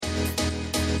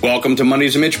Welcome to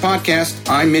Mondays with Mitch podcast.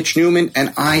 I'm Mitch Newman,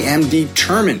 and I am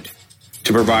determined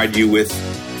to provide you with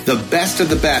the best of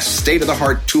the best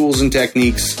state-of-the-heart tools and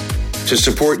techniques to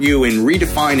support you in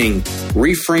redefining,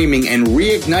 reframing, and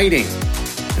reigniting,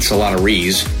 that's a lot of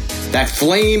re's, that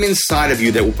flame inside of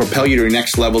you that will propel you to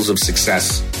next levels of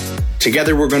success.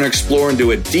 Together, we're going to explore and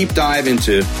do a deep dive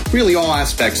into really all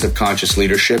aspects of conscious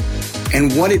leadership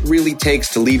and what it really takes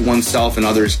to lead oneself and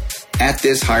others at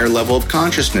this higher level of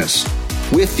consciousness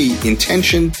with the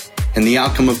intention and the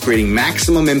outcome of creating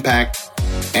maximum impact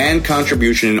and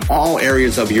contribution in all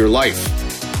areas of your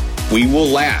life. We will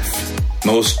laugh,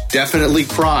 most definitely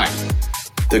cry,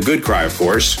 the good cry, of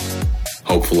course,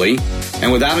 hopefully,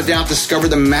 and without a doubt discover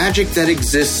the magic that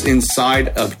exists inside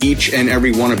of each and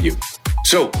every one of you.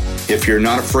 So, if you're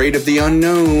not afraid of the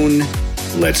unknown,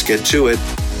 let's get to it.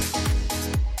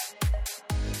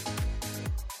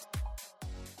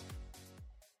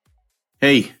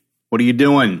 Hey, what are you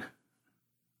doing?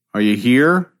 Are you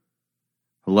here?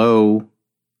 Hello?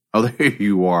 Oh, there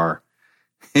you are.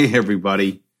 Hey,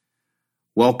 everybody.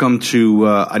 Welcome to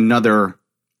another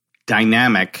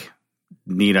dynamic,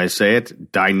 need I say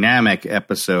it, dynamic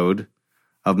episode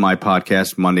of my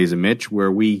podcast, Mondays with Mitch, where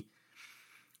we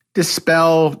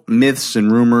dispel myths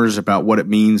and rumors about what it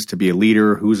means to be a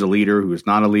leader, who's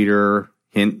not a leader,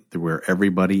 hint where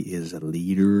everybody is a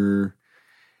leader,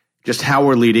 just how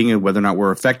we're leading and whether or not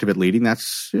we're effective at leading.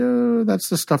 That's the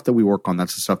stuff that we work on.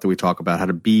 That's the stuff that we talk about, how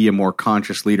to be a more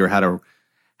conscious leader, how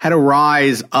to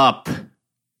rise up.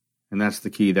 And that's the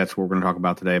key. That's what we're going to talk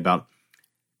about today, about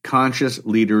conscious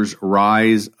leaders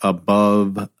rise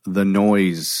above the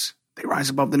noise. They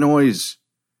rise above the noise.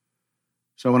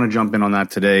 So I want to jump in on that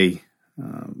today.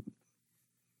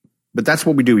 But that's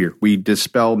what we do here. We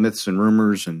dispel myths and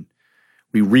rumors, and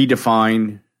we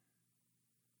redefine,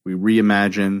 we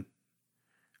reimagine,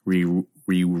 we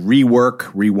rework,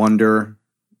 rewonder,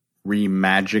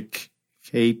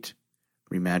 remagicate.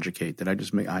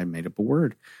 Remagicate. I made up a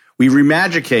word. We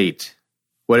remagicate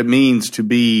what it means to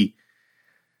be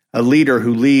a leader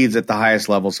who leads at the highest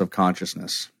levels of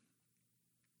consciousness.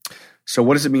 So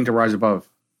what does it mean to rise above?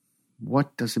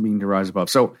 What does it mean to rise above?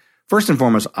 So first and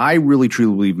foremost, I really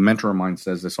truly believe, a mentor of mine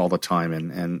says this all the time,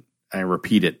 and I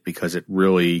repeat it because it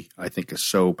really, I think, is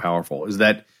so powerful, is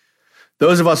that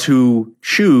those of us who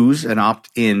choose and opt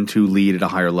in to lead at a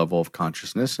higher level of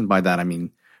consciousness, and by that I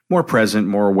mean more present,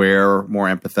 more aware, more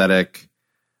empathetic,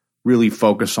 really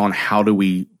focus on how do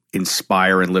we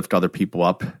inspire and lift other people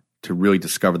up to really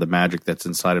discover the magic that's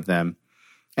inside of them,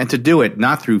 and to do it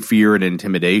not through fear and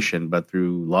intimidation, but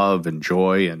through love and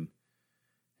joy and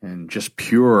just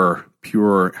pure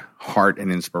heart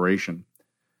and inspiration.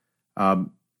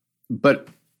 But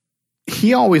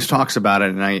he always talks about it,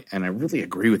 and I really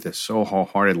agree with this so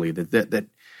wholeheartedly, that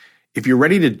if you're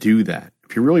ready to do that,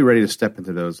 if you're really ready to step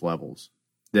into those levels,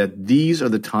 that these are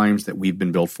the times that we've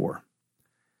been built for.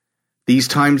 These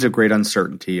times of great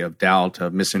uncertainty, of doubt,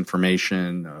 of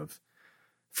misinformation, of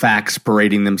facts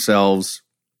parading themselves,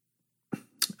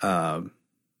 as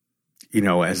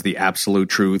the absolute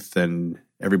truth, and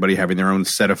everybody having their own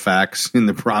set of facts in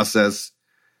the process.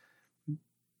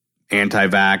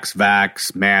 Anti-vax,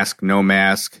 vax, mask, no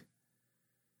mask,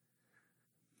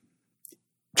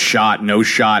 shot, no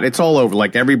shot. It's all over.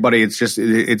 Like everybody,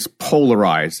 it's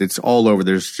polarized. It's all over.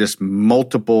 There's just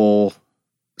multiple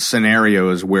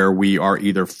scenarios where we are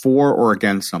either for or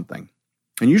against something.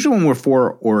 And usually when we're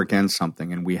for or against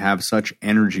something and we have such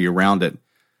energy around it,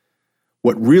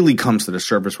 what really comes to the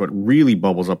surface, what really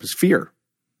bubbles up is fear.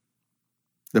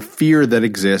 The fear that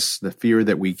exists, the fear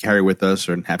that we carry with us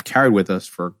and have carried with us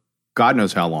for God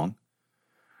knows how long,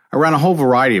 around a whole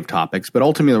variety of topics, but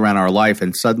ultimately around our life,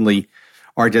 and suddenly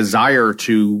our desire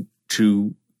to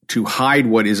hide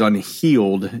what is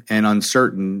unhealed and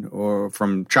uncertain, or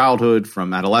from childhood,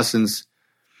 from adolescence,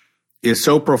 is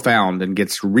so profound and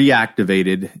gets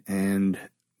reactivated, and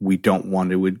we don't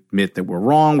want to admit that we're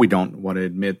wrong. We don't want to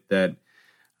admit that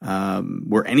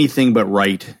we're anything but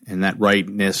right, and that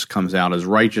rightness comes out as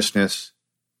righteousness.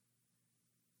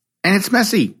 And it's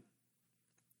messy.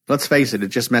 Let's face it,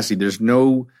 it's just messy. There's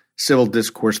no civil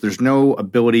discourse. There's no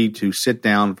ability to sit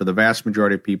down, for the vast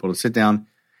majority of people, to sit down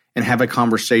and have a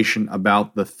conversation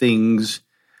about the things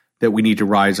that we need to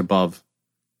rise above.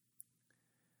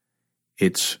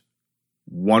 It's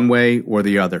one way or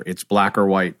the other. It's black or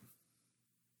white.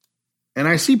 And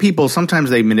I see people, sometimes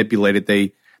they manipulate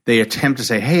it. They attempt to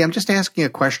say, hey, I'm just asking a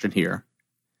question here.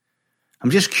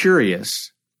 I'm just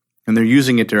curious. And they're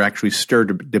using it to actually stir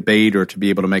debate or to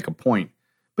be able to make a point.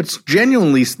 But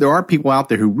genuinely, there are people out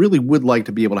there who really would like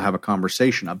to be able to have a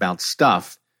conversation about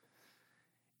stuff.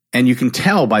 And you can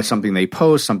tell by something they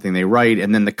post, something they write,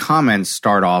 and then the comments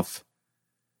start off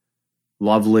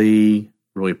lovely,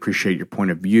 really appreciate your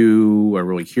point of view, I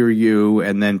really hear you,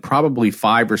 and then probably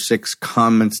 5 or 6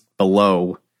 comments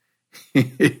below,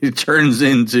 it turns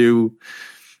into,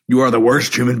 you are the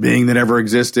worst human being that ever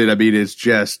existed. I mean, it's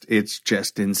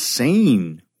just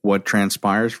insane what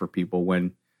transpires for people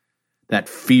when that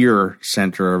fear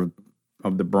center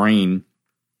of the brain,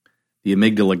 the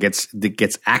amygdala,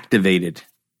 gets activated,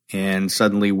 and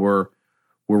suddenly we're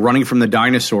running from the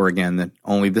dinosaur again. That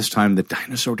only this time the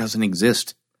dinosaur doesn't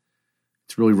exist.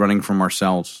 It's really running from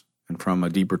ourselves and from a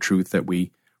deeper truth that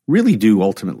we really do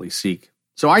ultimately seek.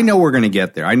 So I know we're going to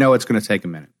get there. I know it's going to take a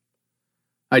minute.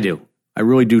 I do. I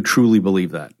really do truly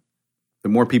believe that. The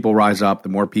more people rise up, the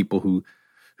more people who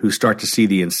start to see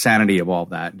the insanity of all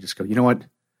that and just go, you know what?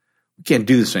 We can't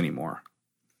do this anymore.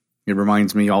 It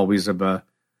reminds me always of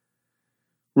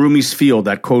Rumi's Field,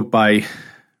 that quote by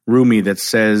Rumi that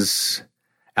says,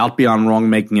 out beyond wrong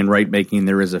making and right making,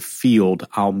 there is a field.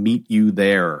 I'll meet you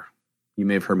there. You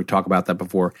may have heard me talk about that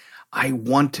before. I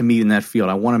want to meet in that field.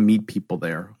 I want to meet people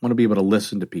there. I want to be able to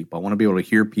listen to people. I want to be able to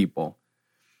hear people.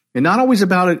 And not always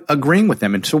about it, agreeing with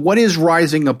them. And so what is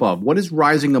rising above? What does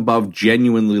rising above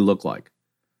genuinely look like?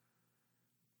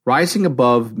 Rising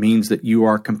above means that you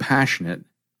are compassionate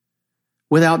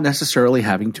without necessarily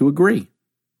having to agree.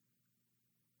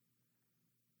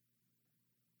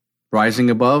 Rising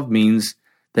above means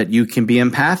that you can be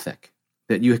empathic,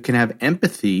 that you can have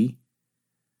empathy,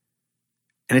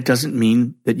 and it doesn't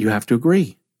mean that you have to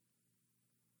agree.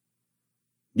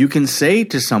 You can say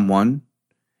to someone,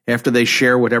 after they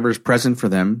share whatever is present for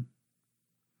them,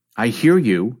 I hear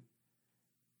you,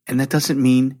 and that doesn't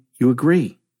mean you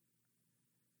agree.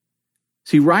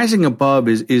 See, rising above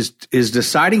is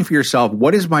deciding for yourself,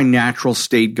 what is my natural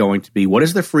state going to be? What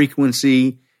is the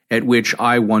frequency at which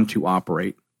I want to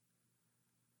operate?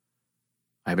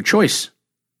 I have a choice.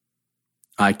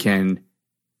 I can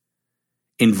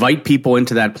invite people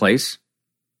into that place,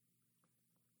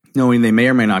 knowing they may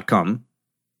or may not come.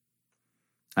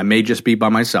 I may just be by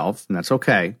myself, and that's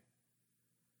okay.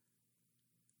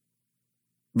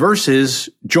 Versus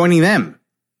joining them,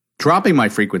 dropping my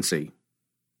frequency,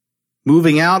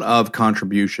 moving out of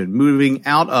contribution, moving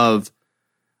out of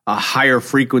a higher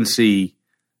frequency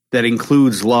that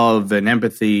includes love and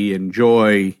empathy and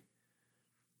joy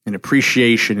and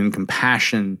appreciation and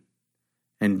compassion,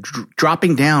 and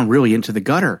dropping down really into the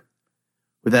gutter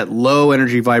with that low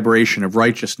energy vibration of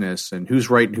righteousness and who's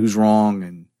right and who's wrong,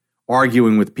 and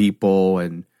arguing with people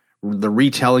and the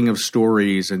retelling of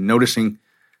stories, and noticing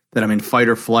that I'm in fight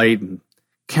or flight and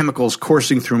chemicals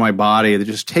coursing through my body. They're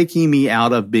just taking me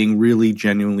out of being really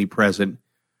genuinely present,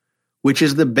 which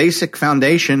is the basic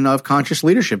foundation of conscious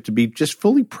leadership, to be just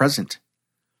fully present,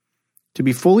 to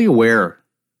be fully aware,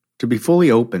 to be fully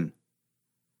open.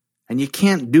 And you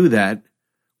can't do that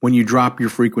when you drop your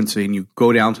frequency and you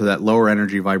go down to that lower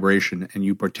energy vibration and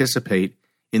you participate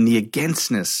in the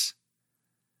againstness.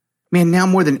 Man, now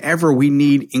more than ever, we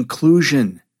need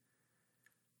inclusion.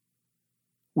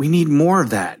 We need more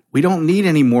of that. We don't need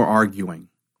any more arguing.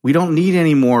 We don't need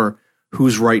any more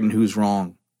who's right and who's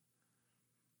wrong.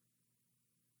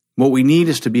 What we need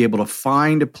is to be able to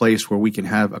find a place where we can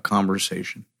have a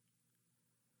conversation.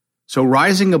 So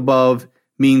rising above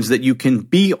means that you can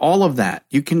be all of that.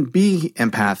 You can be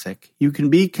empathic. You can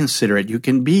be considerate. You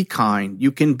can be kind.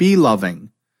 You can be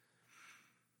loving.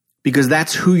 Because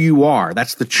that's who you are.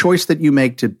 That's the choice that you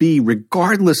make to be,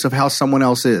 regardless of how someone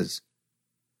else is.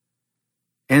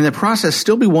 And in the process,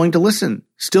 still be willing to listen.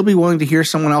 Still be willing to hear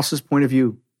someone else's point of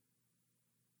view.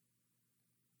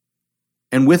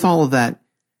 And with all of that,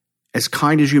 as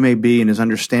kind as you may be and as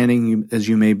understanding as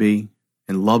you may be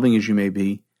and loving as you may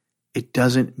be, it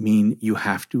doesn't mean you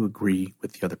have to agree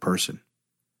with the other person.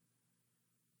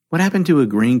 What happened to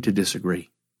agreeing to disagree?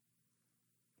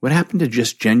 What happened to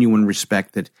just genuine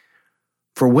respect that,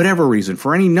 for whatever reason,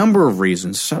 for any number of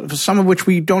reasons, some of which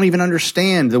we don't even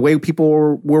understand, the way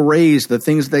people were raised, the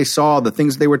things they saw, the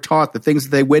things they were taught, the things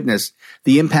that they witnessed,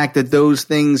 the impact that those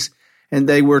things and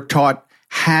they were taught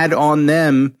had on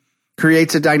them,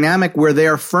 creates a dynamic where they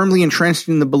are firmly entrenched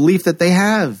in the belief that they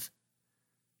have.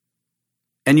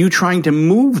 And you trying to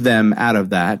move them out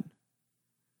of that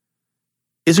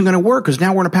isn't going to work, because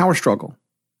now we're in a power struggle.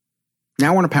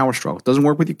 Now we're in a power struggle. It doesn't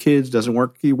work with your kids, doesn't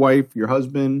work with your wife, your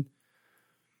husband,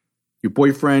 your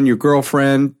boyfriend, your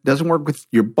girlfriend. It doesn't work with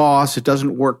your boss. It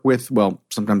doesn't work with, well,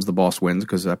 sometimes the boss wins,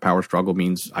 because that power struggle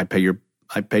means I pay you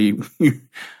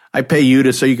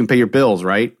to so you can pay your bills,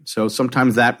 right? So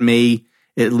sometimes that may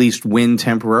at least win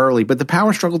temporarily, but the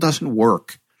power struggle doesn't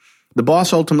work. The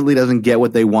boss ultimately doesn't get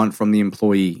what they want from the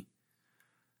employee.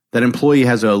 That employee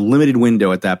has a limited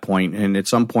window at that point, and at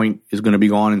some point is going to be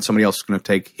gone and somebody else is going to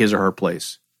take his or her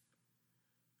place.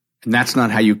 And that's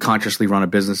not how you consciously run a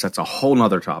business. That's a whole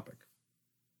nother topic.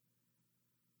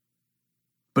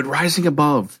 But rising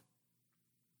above,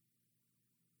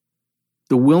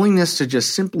 the willingness to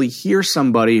just simply hear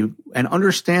somebody and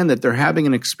understand that they're having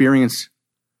an experience.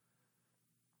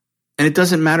 And it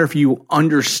doesn't matter if you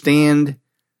understand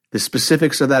the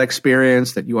specifics of that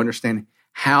experience, that you understand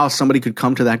how somebody could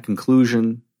come to that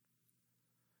conclusion.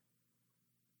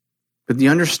 But the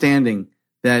understanding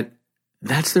that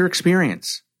that's their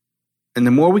experience. And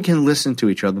the more we can listen to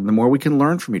each other, the more we can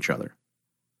learn from each other.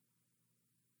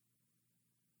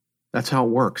 That's how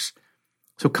it works.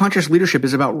 So conscious leadership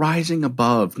is about rising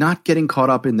above, not getting caught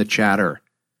up in the chatter.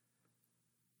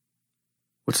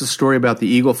 What's the story about the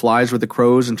eagle flies with the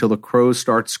crows until the crows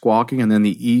start squawking and then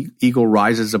the eagle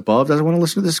rises above? Doesn't want to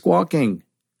listen to the squawking.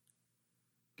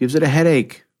 Gives it a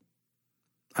headache.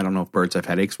 I don't know if birds have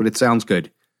headaches, but it sounds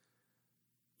good.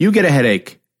 You get a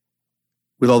headache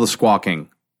with all the squawking.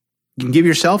 You can give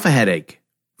yourself a headache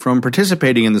from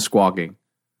participating in the squawking.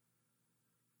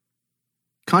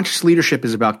 Conscious leadership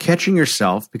is about catching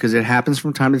yourself, because it happens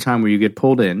from time to time where you get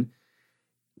pulled in,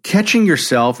 catching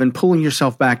yourself and pulling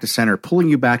yourself back to center, pulling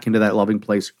you back into that loving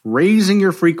place, raising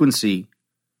your frequency,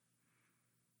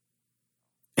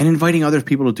 and inviting other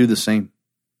people to do the same.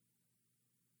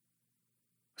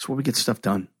 That's where we get stuff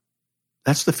done.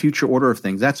 That's the future order of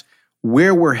things. That's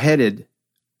where we're headed.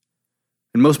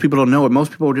 And most people don't know it.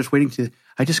 Most people are just waiting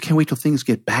I just can't wait till things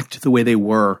get back to the way they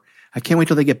were. I can't wait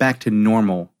till they get back to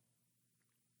normal.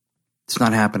 It's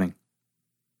not happening.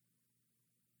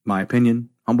 My opinion,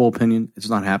 humble opinion, it's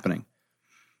not happening.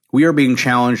 We are being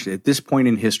challenged at this point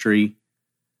in history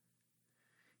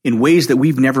in ways that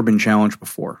we've never been challenged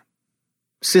before.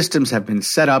 Systems have been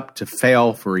set up to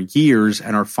fail for years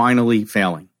and are finally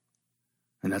failing.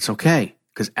 And that's okay,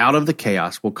 because out of the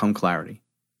chaos will come clarity.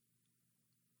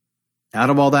 Out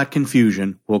of all that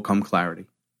confusion will come clarity.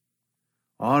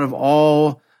 Out of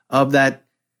all of that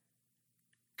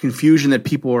confusion that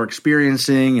people are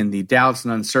experiencing and the doubts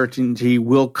and uncertainty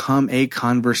will come a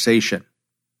conversation.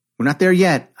 We're not there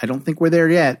yet. I don't think we're there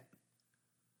yet.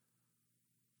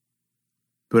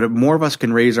 But if more of us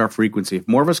can raise our frequency, if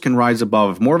more of us can rise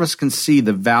above, if more of us can see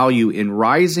the value in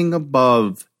rising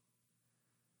above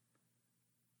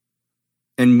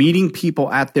and meeting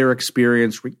people at their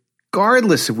experience,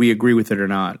 regardless if we agree with it or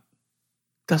not,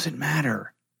 doesn't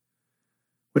matter.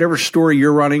 Whatever story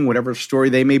you're running, whatever story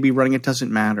they may be running, it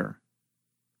doesn't matter.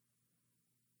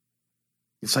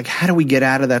 It's like, how do we get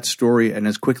out of that story and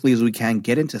as quickly as we can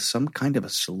get into some kind of a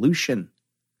solution?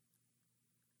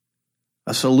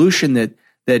 A solution that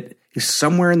is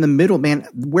somewhere in the middle, man.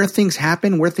 Where things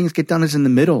happen, where things get done is in the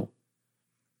middle.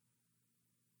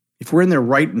 If we're in the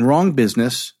right and wrong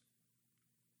business,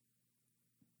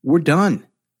 we're done.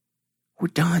 We're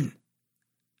done.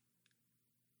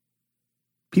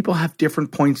 People have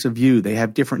different points of view. They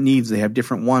have different needs. They have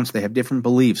different wants. They have different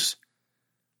beliefs.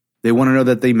 They want to know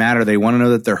that they matter. They want to know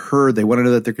that they're heard. They want to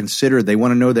know that they're considered. They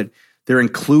want to know that they're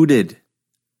included.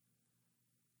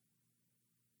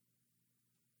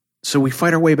 So we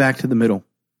fight our way back to the middle.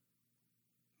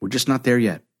 We're just not there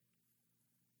yet.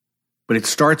 But it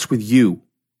starts with you.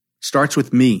 It starts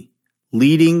with me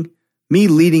leading me,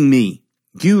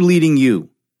 you leading you.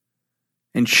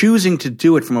 And choosing to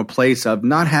do it from a place of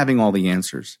not having all the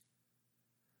answers,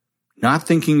 not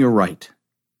thinking you're right,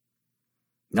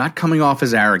 not coming off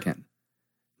as arrogant,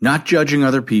 not judging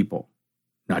other people,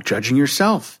 not judging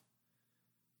yourself.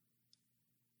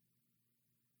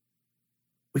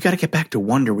 We got to get back to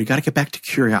wonder. We got to get back to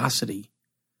curiosity.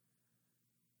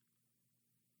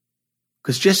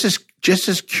 Because just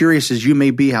as curious as you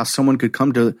may be how someone could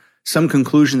come to some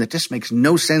conclusion that just makes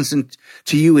no sense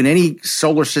to you in any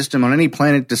solar system, on any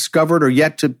planet discovered or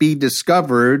yet to be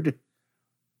discovered,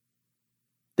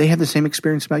 they have the same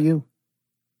experience about you.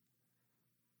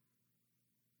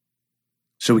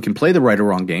 So we can play the right or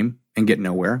wrong game and get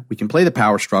nowhere. We can play the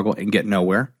power struggle and get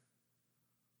nowhere.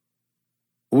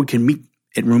 Or we can meet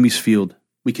at Rumi's Field.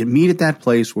 We can meet at that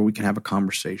place where we can have a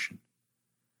conversation.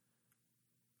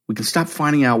 We can stop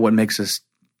finding out what makes us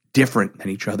different than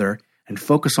each other and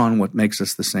focus on what makes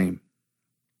us the same.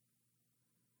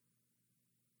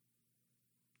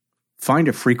 Find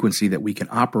a frequency that we can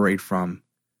operate from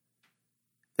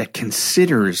that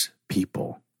considers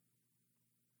people,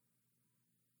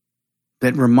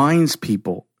 that reminds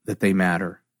people that they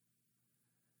matter,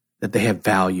 that they have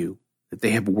value, that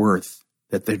they have worth,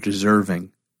 that they're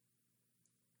deserving.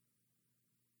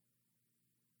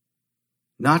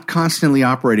 Not constantly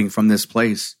operating from this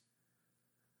place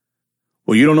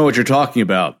Well, you don't know what you're talking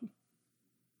about.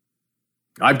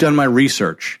 I've done my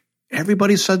research.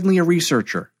 Everybody's suddenly a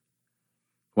researcher.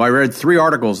 Well, I read 3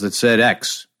 articles that said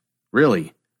X.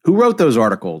 Really? Who wrote those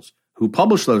articles? Who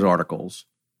published those articles?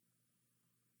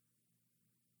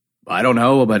 I don't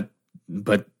know,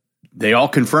 but they all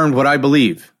confirmed what I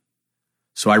believe.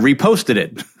 So I reposted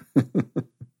it.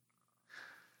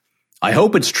 I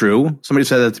hope it's true. Somebody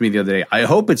said that to me the other day. I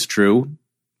hope it's true.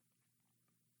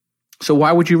 So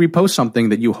why would you repost something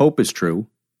that you hope is true?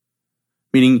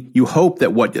 Meaning you hope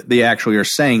that what they actually are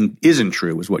saying isn't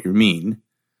true is what you mean.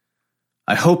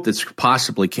 I hope this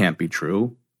possibly can't be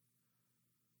true.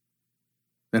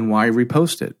 Then why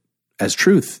repost it as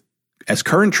truth, as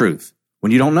current truth,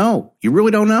 when you don't know? You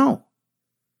really don't know.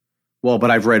 Well,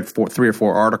 but I've read 3 or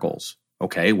 4 articles.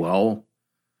 Okay, well,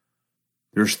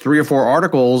 there's 3 or 4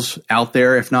 articles out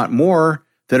there, if not more,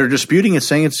 that are disputing it,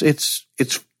 saying it's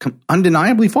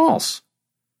undeniably false.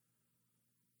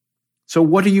 So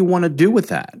what do you want to do with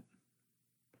that?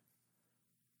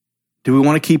 Do we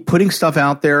want to keep putting stuff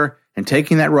out there and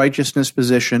taking that righteousness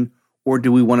position, or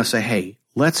do we want to say, hey,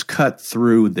 let's cut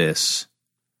through this.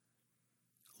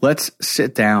 Let's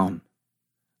sit down.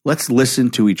 Let's listen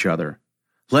to each other.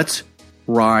 Let's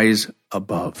rise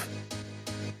above.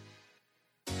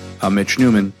 I'm Mitch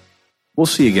Newman. We'll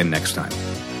see you again next time.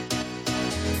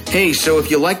 Hey, so if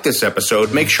you like this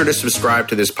episode, make sure to subscribe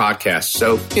to this podcast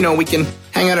so, we can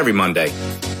hang out every Monday.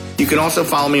 You can also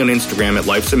follow me on Instagram at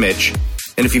Life's a Mitch.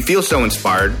 And if you feel so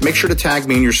inspired, make sure to tag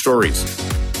me in your stories.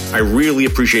 I really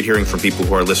appreciate hearing from people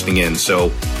who are listening in. So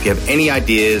if you have any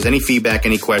ideas, any feedback,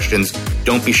 any questions,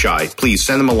 don't be shy. Please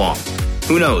send them along.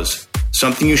 Who knows?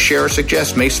 Something you share or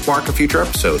suggest may spark a future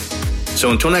episode.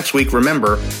 So until next week,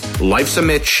 remember, life's a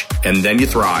Mitch, and then you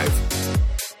thrive.